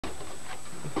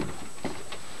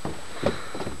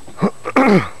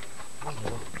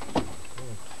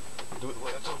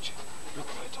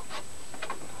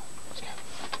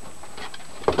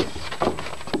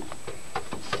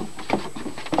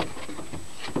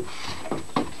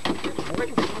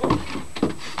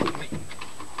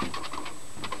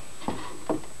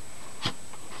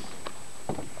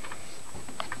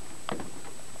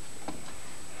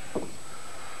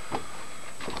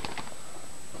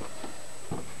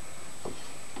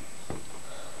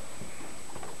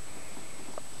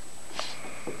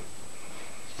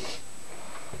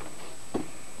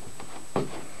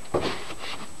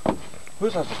Who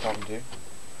was I just talking to?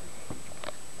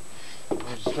 He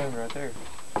was just standing right there.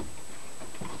 And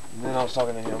then I was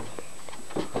talking to him.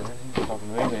 And then he was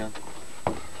talking to me then.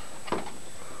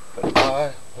 But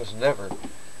I was never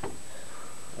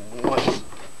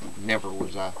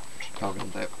was I talking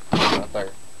to that right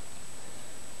there.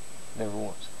 Never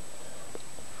once.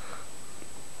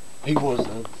 He was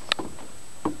though.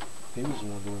 He was the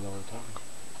one doing all the talking.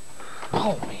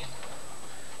 Oh man.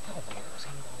 I don't think it was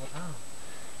him all the time.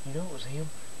 You know it was him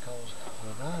because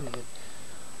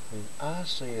when I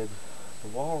said the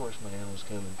walrus man was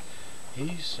coming,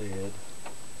 he said,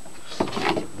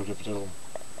 don't ever tell them.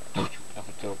 Don't you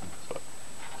ever tell them.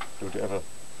 Don't you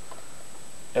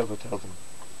ever tell them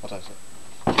what I said.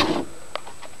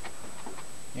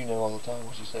 You know all the time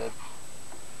what you said.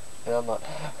 And I'm not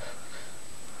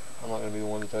going to be the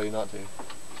one to tell you not to.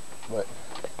 But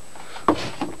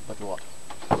what?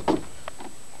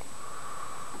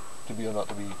 To be or not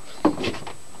to be.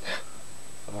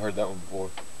 I've heard that one before.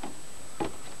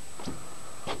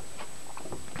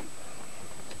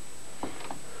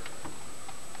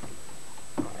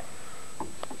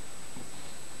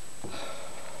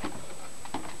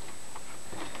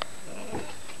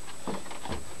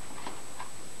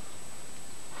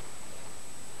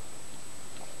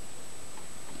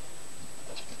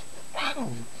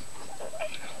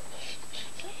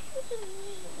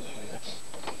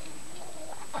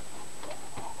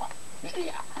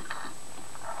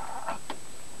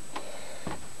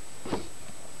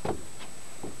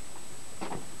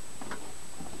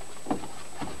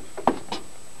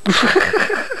 Ha ha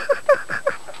ha ha!